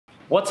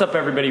What's up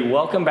everybody,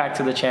 welcome back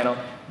to the channel.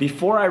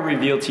 Before I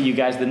reveal to you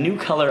guys the new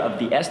color of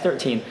the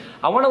S13,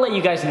 I want to let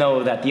you guys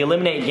know that the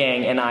Eliminate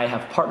gang and I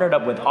have partnered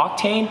up with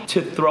Octane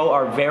to throw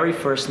our very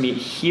first meet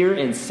here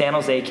in San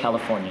Jose,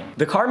 California.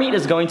 The car meet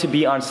is going to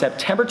be on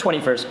September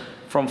 21st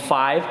from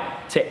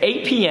 5 to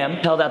 8 p.m.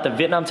 held at the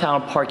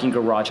Vietnamtown parking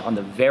garage on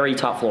the very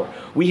top floor.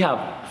 We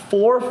have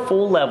 4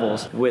 full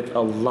levels with a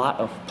lot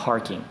of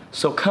parking.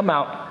 So come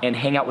out and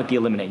hang out with the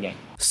Eliminate gang.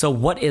 So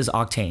what is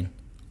Octane?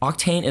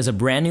 Octane is a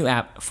brand new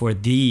app for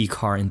the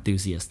car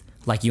enthusiast,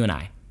 like you and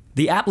I.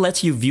 The app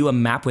lets you view a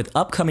map with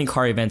upcoming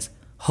car events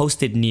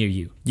hosted near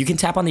you. You can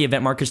tap on the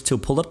event markers to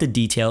pull up the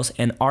details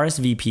and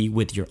RSVP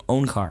with your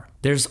own car.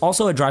 There's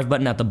also a drive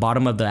button at the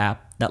bottom of the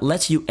app that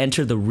lets you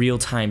enter the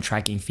real-time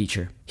tracking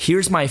feature.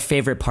 Here's my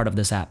favorite part of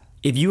this app.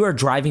 If you are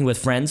driving with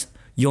friends,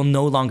 you'll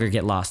no longer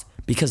get lost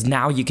because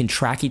now you can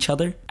track each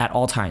other at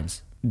all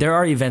times. There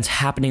are events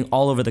happening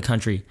all over the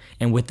country,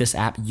 and with this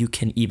app, you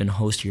can even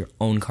host your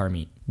own car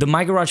meet. The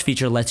My Garage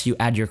feature lets you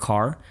add your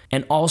car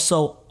and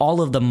also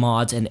all of the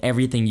mods and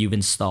everything you've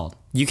installed.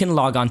 You can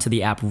log on to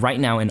the app right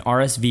now and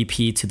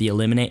RSVP to the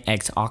Eliminate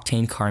X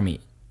Octane car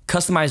meet.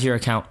 Customize your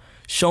account,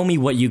 show me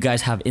what you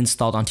guys have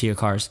installed onto your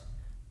cars.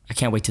 I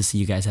can't wait to see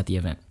you guys at the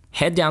event.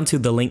 Head down to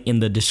the link in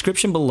the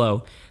description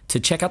below to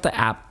check out the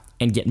app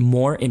and get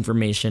more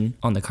information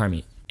on the car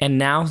meet. And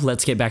now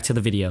let's get back to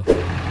the video.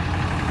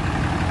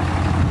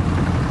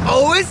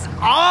 Oh, it's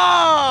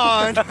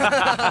on!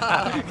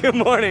 Good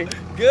morning.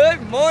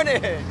 Good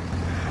morning.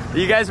 Are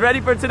you guys ready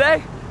for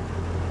today?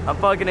 I'm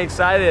fucking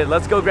excited.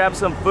 Let's go grab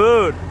some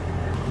food.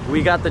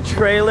 We got the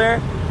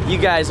trailer. You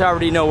guys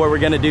already know what we're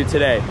gonna do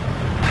today.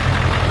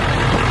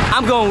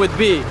 I'm going with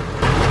B.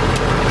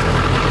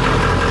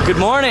 Good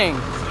morning.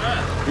 What's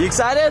up? You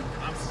excited?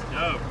 I'm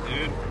stoked,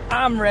 dude.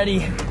 I'm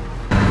ready.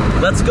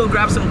 Let's go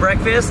grab some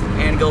breakfast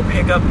and go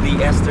pick up the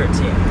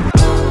S13.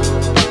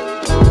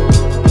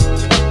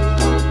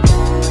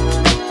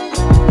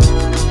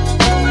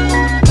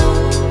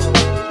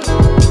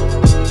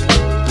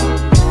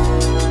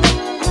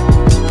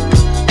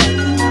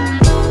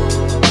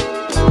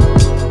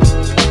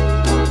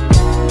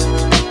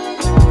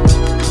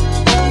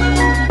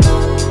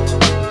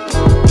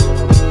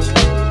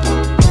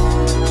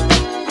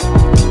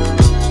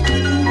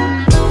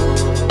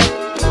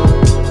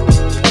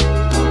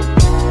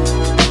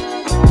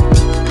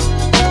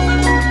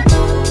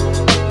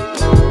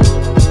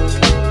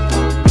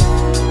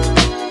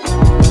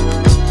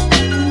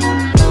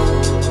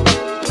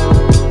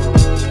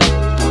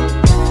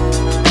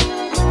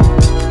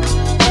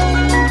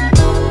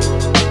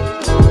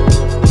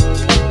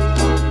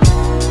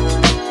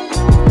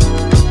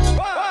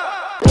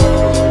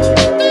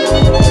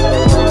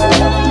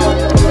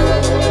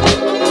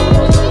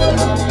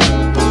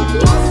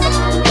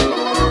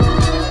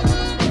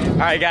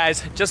 Alright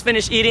guys, just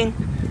finished eating.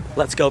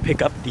 Let's go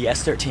pick up the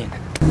S13.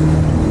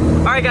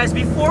 Alright guys,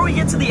 before we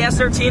get to the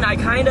S13, I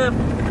kind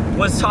of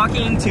was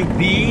talking to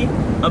B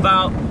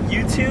about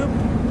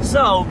YouTube.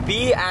 So,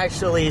 B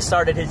actually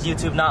started his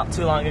YouTube not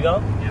too long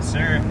ago. Yes,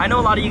 sir. I know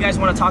a lot of you guys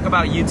want to talk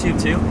about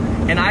YouTube too,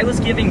 and I was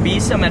giving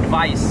B some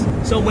advice.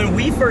 So when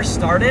we first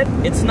started,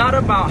 it's not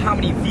about how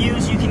many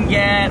views you can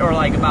get or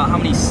like about how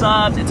many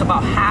subs, it's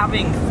about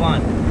having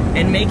fun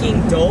and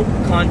making dope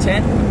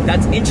content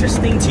that's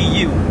interesting to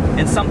you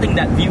and something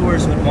that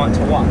viewers would want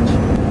to watch.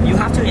 You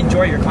have to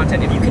enjoy your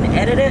content. If you can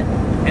edit it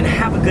and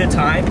have a good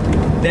time,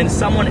 then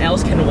someone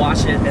else can watch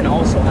it and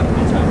also have a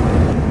good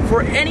time.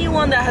 For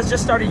anyone that has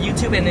just started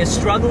YouTube and is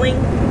struggling,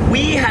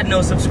 we had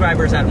no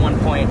subscribers at one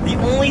point. The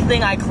only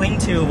thing I cling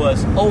to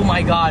was, oh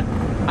my God,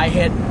 I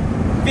hit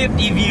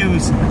 50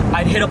 views.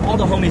 I'd hit up all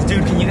the homies,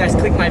 dude, can you guys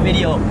click my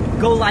video?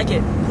 Go like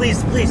it,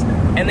 please, please.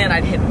 And then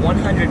I'd hit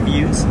 100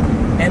 views.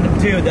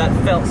 And dude, that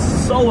felt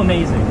so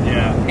amazing.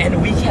 Yeah.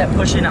 And we kept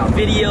pushing out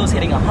videos,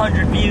 hitting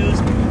 100 views,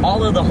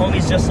 all of the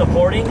homies just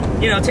supporting.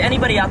 You know, to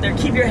anybody out there,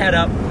 keep your head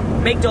up,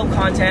 make dope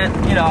content,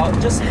 you know,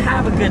 just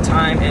have a good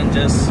time and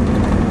just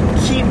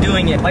keep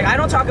doing it. Like, I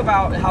don't talk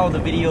about how the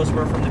videos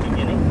were from the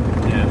beginning.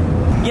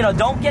 Yeah. You know,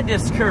 don't get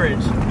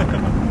discouraged.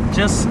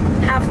 Just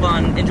have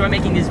fun, enjoy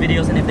making these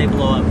videos, and if they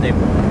blow up, they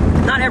blow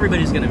up. Not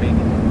everybody's gonna make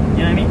it.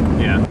 You know what I mean?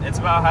 Yeah. It's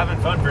about having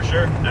fun for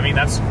sure. I mean,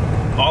 that's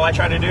all I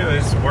try to do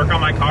is work on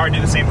my car, do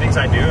the same things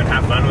I do, and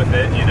have fun with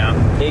it, you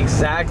know?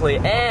 Exactly.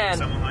 And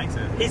someone likes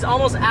it. He's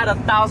almost at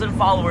 1,000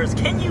 followers.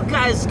 Can you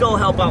guys go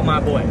help out my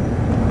boy?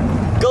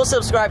 Go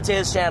subscribe to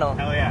his channel.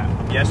 Hell yeah.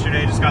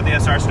 Yesterday just got the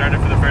SR started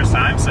for the first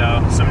time,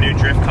 so some new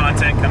drift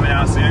content coming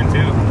out soon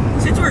too.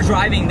 Since we're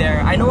driving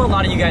there, I know a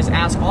lot of you guys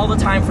ask all the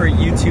time for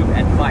YouTube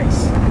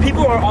advice.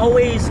 People are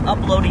always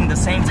uploading the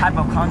same type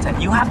of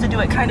content. You have to do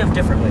it kind of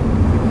differently.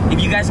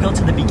 If you guys go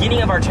to the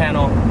beginning of our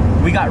channel,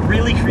 we got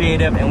really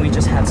creative and we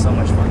just had so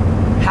much fun.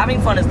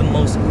 Having fun is the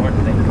most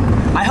important thing.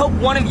 I hope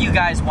one of you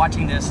guys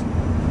watching this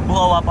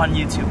blow up on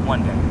YouTube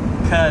one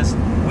day, because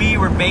we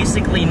were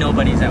basically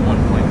nobodies at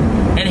one point.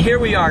 And here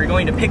we are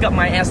going to pick up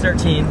my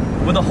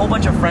S13 with a whole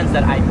bunch of friends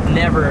that I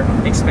never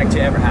expect to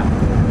ever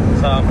have.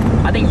 So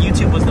I think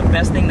YouTube was the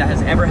best thing that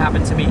has ever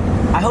happened to me.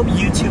 I hope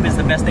YouTube is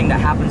the best thing that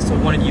happens to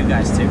one of you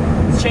guys too.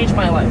 It's changed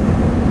my life.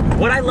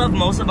 What I love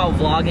most about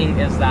vlogging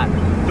is that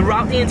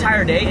throughout the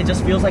entire day, it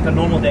just feels like a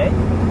normal day.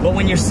 But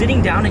when you're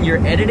sitting down and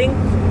you're editing,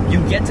 you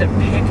get to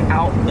pick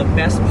out the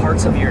best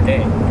parts of your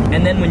day.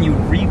 And then when you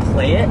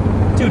replay it,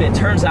 dude, it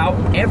turns out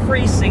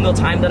every single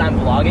time that I'm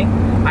vlogging,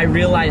 I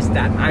realize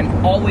that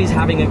I'm always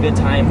having a good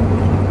time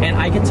and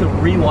I get to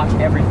rewatch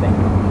everything.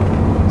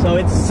 So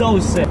it's so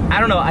sick. I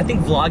don't know, I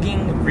think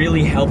vlogging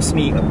really helps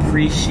me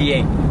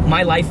appreciate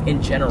my life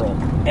in general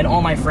and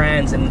all my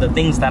friends and the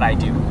things that I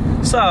do.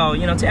 So,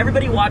 you know, to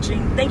everybody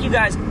watching, thank you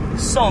guys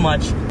so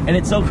much. And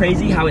it's so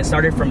crazy how it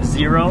started from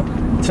 0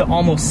 to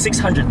almost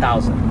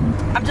 600,000.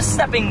 I'm just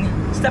stepping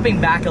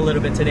back a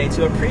little bit today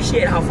to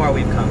appreciate how far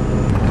we've come.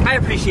 I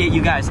appreciate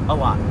you guys a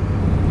lot.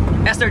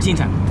 S13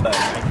 time.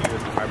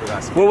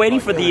 We're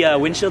waiting for the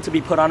windshield to be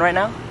put on right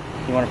now.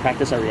 You want to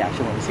practice our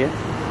reaction when we see it?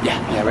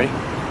 Yeah, ready?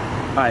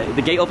 All right,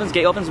 the gate opens,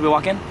 we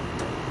walk in.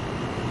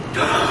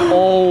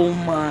 Oh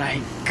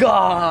my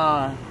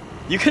God.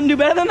 You couldn't do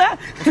better than that?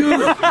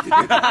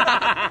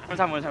 One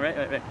time,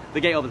 right?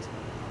 The gate opens.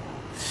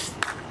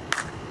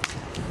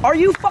 Are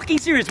you fucking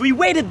serious? We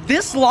waited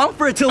this long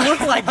for it to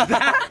look like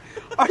that?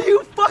 Are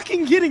you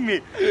fucking kidding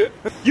me?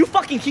 You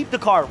fucking keep the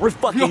car. We're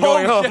fucking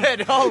going home.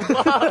 Shit. Oh,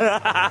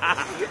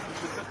 fuck.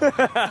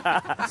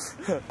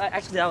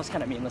 Actually, that was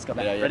kind of mean. Let's go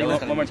back. Ready?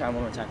 One more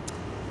time.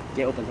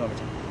 Gate opens one more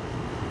time.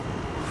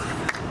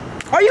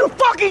 Are you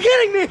fucking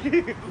kidding me?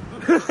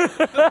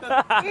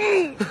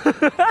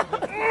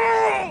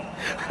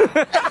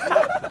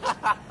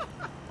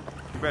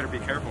 You better be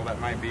careful, that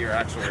might be your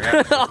actual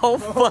reaction. Oh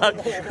fuck.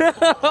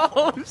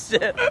 Oh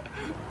shit.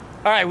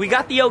 Alright, we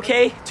got the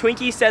okay.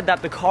 Twinkie said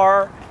that the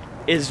car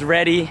is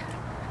ready.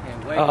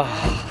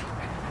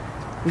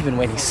 We've been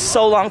waiting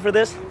so long for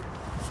this.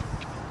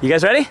 You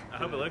guys ready? I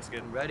hope it looks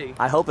good. I'm ready.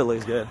 I hope it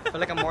looks good. I feel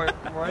like I'm more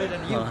ready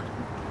than you.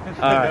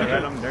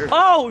 Alright. I'm nervous.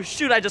 Oh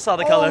shoot, I just saw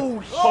the color. Oh,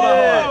 Hold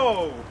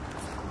on.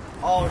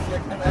 Oh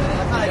shit.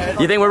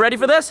 You think we're ready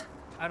for this?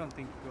 I don't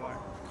think you are.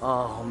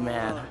 Oh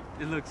man.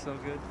 It looks so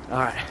good.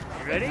 Alright.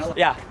 You ready?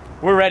 Yeah,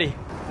 we're ready.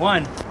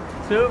 1, 2.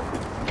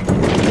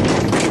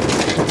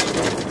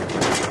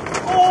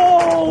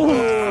 Oh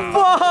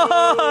fuck!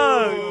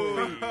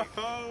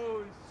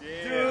 Oh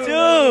shit.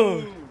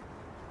 Dude!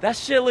 That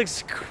shit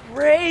looks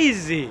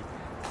crazy.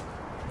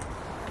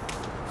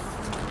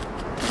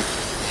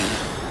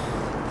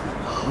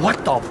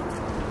 What the?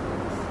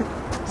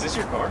 Is this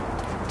your car?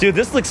 Dude,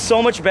 this looks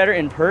so much better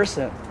in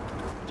person.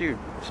 Dude,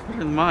 it's better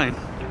than mine.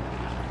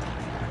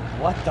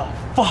 What the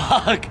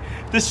fuck?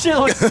 This shit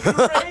looks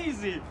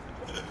crazy.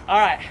 All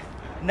right,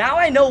 now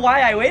I know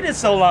why I waited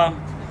so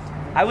long.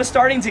 I was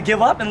starting to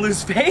give up and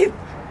lose faith.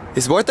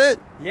 It's worth it?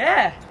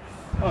 Yeah.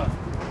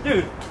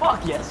 Dude,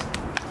 fuck yes.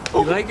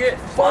 You like it?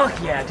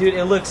 Fuck yeah, dude.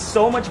 It looks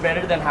so much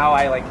better than how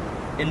I like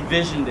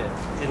envisioned it.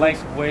 It like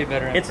looks way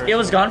better in person. it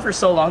was gone for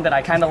so long that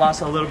I kind of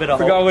lost a little bit of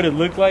Forgot hope. what it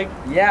looked like?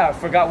 Yeah, I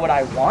forgot what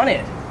I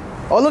wanted.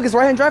 Oh look, it's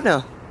right-hand drive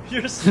now.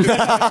 You're stupid.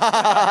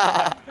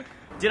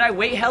 Did I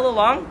wait hella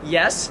long?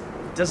 Yes.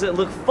 Does it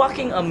look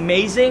fucking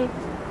amazing?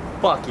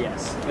 Fuck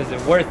yes. Is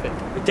it worth it?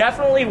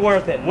 Definitely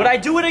worth it. Would I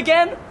do it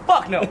again?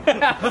 Fuck no.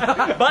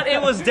 But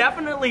it was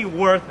definitely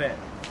worth it.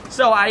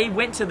 So I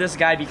went to this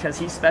guy because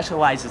he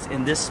specializes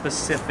in this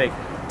specific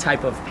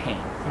type of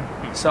paint.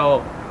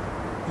 So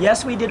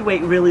yes, we did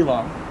wait really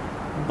long,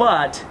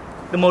 but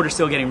the motor's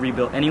still getting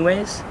rebuilt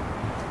anyways.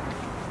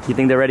 You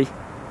think they're ready?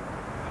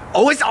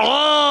 Oh, it's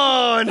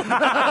on!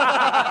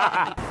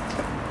 Alright.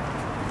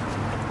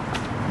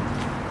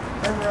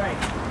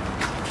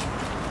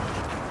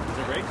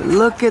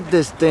 Look at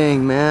this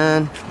thing,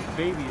 man.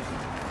 Baby.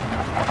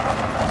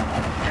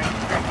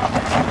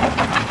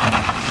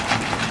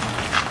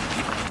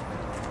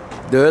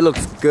 Dude, it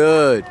looks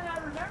good. I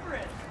remember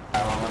it.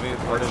 Let me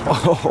put it.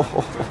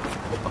 Oh.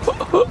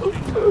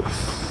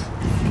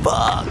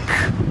 Fuck.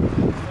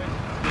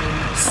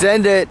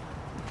 Send it.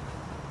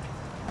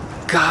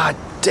 God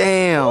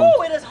damn.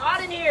 Oh, it is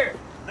hot in here.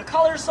 The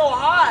color's so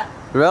hot.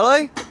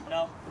 Really?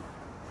 No.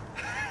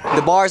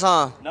 The bars,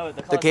 huh? No,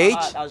 the color's cage?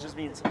 not hot. I was just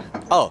being...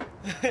 Oh.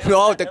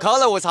 No, the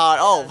color was hot.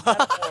 Oh.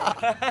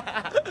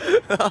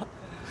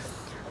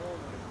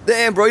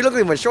 Damn, bro, you look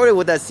even shorter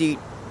with that seat.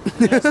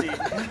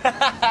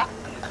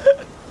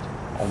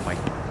 Oh my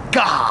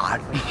God.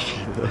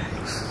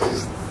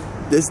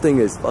 This thing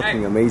is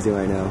fucking amazing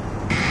right now.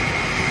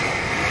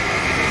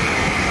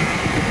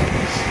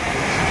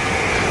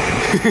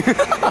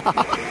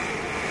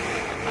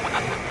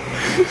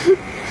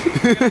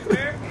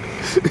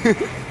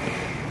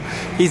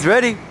 He's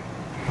ready.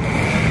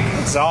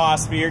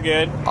 Exhaust, but you're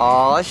good.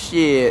 Oh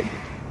shit.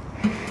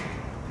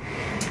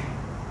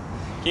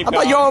 Keep How going.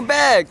 about your own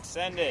bag?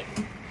 Send it.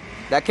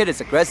 That kid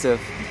is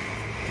aggressive.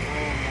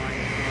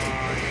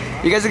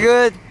 You guys are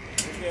good?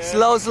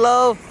 Slow,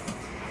 slow.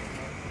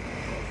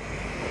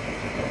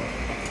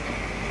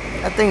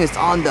 That thing is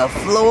on the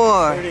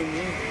floor.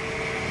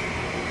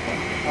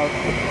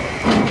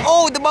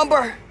 Oh, the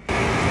bumper.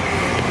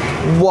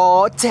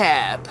 Wall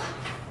tap.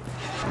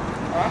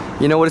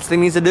 You know what this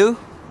thing needs to do?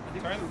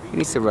 It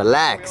needs to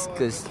relax,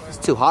 because it's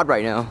too hot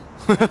right now.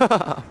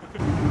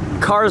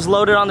 Car is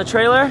loaded on the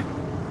trailer.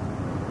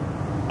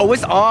 Oh,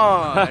 it's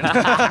on!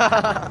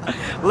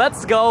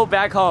 Let's go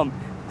back home.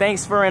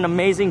 Thanks for an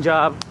amazing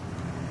job.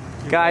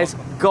 Guys,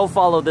 go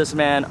follow this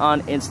man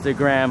on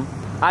Instagram.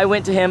 I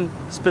went to him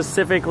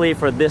specifically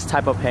for this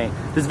type of paint.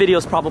 This video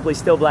is probably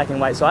still black and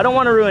white, so I don't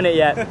want to ruin it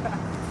yet.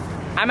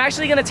 I'm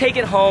actually gonna take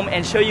it home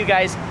and show you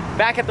guys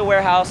back at the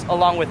warehouse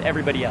along with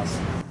everybody else.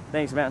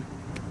 Thanks, man.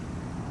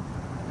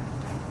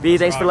 B,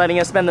 thanks for letting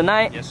us spend the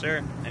night. Yes,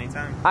 sir.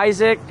 Anytime.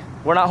 Isaac,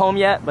 we're not home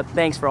yet, but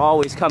thanks for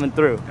always coming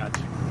through.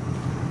 Gotcha.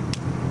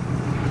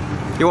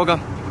 You're welcome.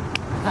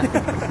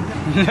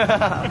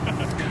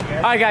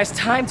 All right, guys,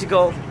 time to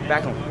go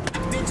back home.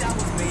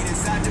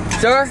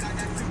 Sir?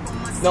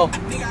 No.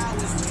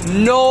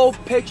 No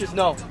pictures,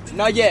 no.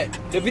 Not yet.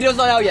 The video's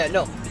not out yet,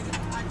 no.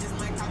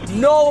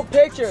 No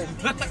pictures.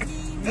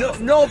 No,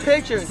 no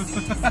pictures.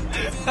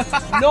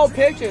 No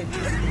pictures.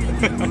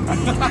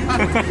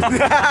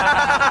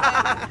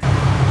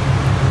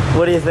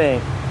 What do you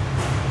think?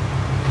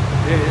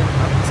 Dude,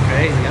 it's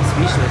crazy. I'm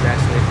speechless,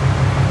 actually.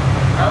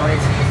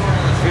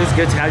 It feels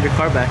good to have your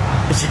car back.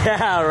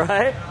 Yeah,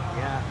 right?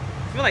 Yeah.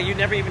 I feel like you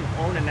never even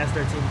owned an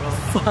S13, bro.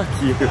 Fuck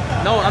you.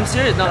 No, I'm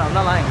serious. No, I'm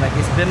not lying. Like,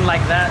 it's been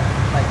like that.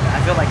 Like,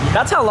 I feel like...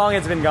 That's how long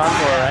it's been gone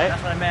for, right?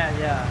 That's what I meant,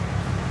 yeah.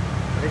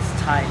 But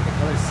it's tight. The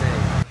color's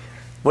sick.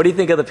 What do you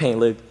think of the paint,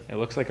 Luke? It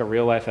looks like a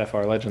real life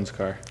FR Legends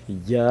car.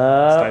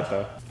 Yeah. It's tight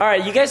though. All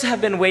right, you guys have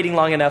been waiting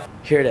long enough.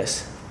 Here it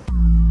is.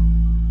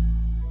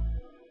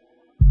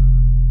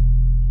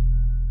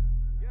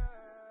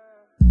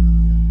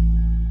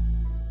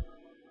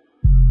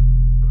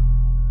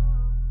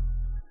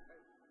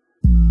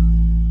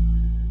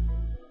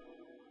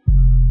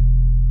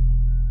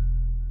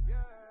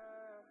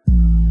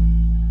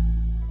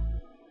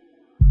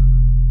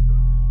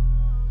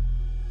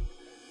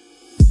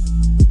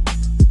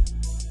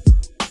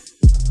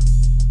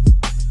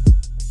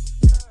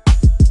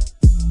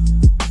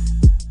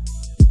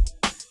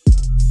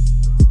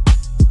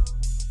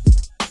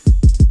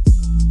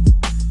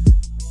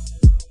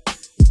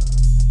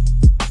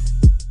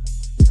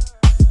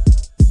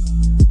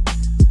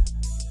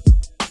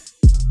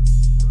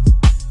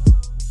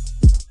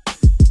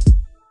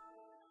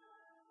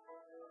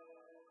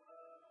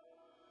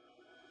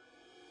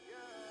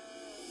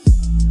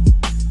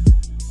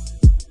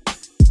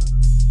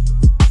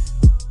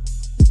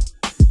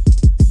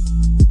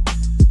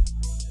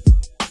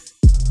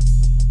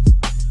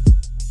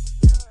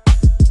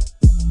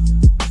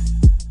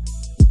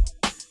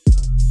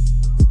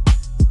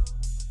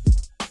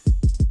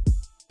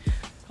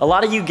 A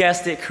lot of you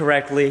guessed it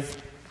correctly.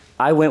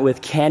 I went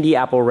with candy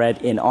apple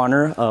red in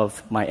honor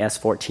of my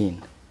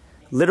S14.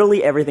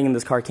 Literally everything in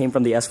this car came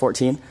from the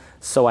S14,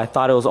 so I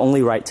thought it was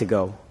only right to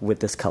go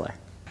with this color.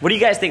 What do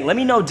you guys think? Let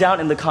me know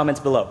down in the comments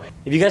below.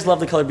 If you guys love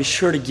the color, be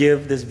sure to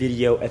give this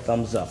video a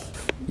thumbs up.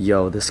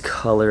 Yo, this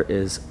color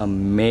is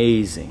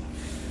amazing.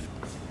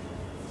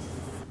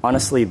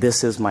 Honestly,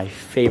 this is my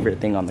favorite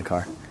thing on the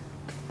car.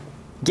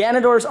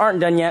 Ganadors aren't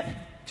done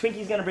yet.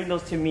 Twinkie's gonna bring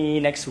those to me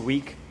next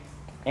week.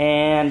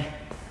 And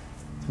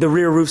the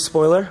rear roof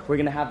spoiler, we're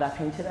gonna have that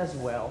painted as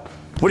well.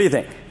 What do you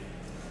think?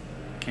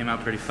 Came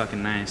out pretty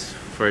fucking nice.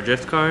 For a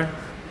drift car,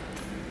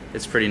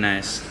 it's pretty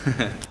nice.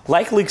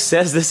 Like Luke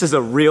says, this is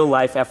a real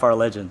life FR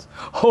Legends.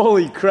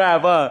 Holy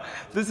crap, huh?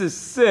 This is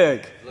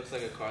sick. It looks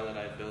like a car that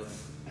I built.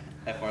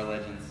 FR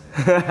Legends.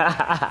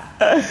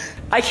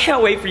 I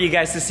can't wait for you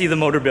guys to see the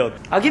motor build.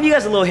 I'll give you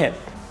guys a little hint.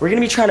 We're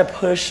gonna be trying to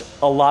push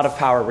a lot of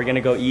power. We're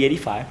gonna go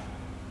E85.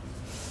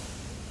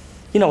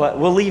 You know what,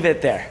 we'll leave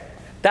it there.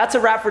 That's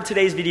a wrap for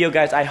today's video,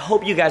 guys. I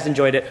hope you guys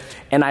enjoyed it,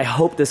 and I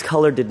hope this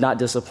color did not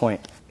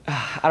disappoint.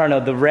 I don't know,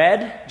 the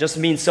red just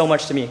means so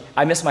much to me.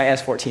 I miss my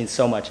S14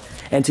 so much.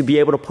 And to be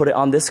able to put it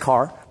on this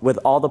car with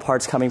all the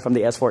parts coming from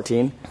the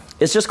S14,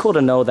 it's just cool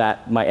to know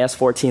that my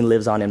S14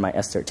 lives on in my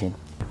S13.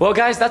 Well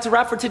guys, that's a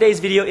wrap for today's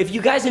video. If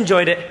you guys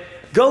enjoyed it,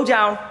 go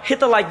down,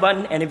 hit the like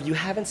button, and if you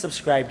haven't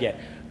subscribed yet,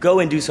 go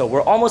and do so.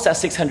 We're almost at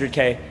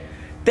 600K.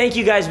 Thank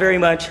you guys very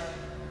much.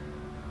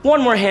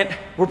 One more hint,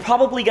 we're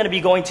probably gonna be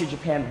going to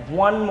Japan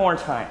one more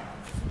time.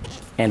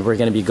 And we're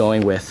gonna be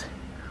going with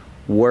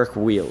work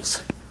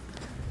wheels.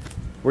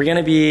 We're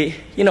gonna be,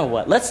 you know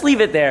what, let's leave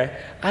it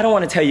there. I don't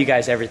wanna tell you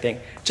guys everything.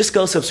 Just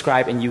go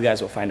subscribe and you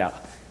guys will find out.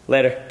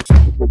 Later.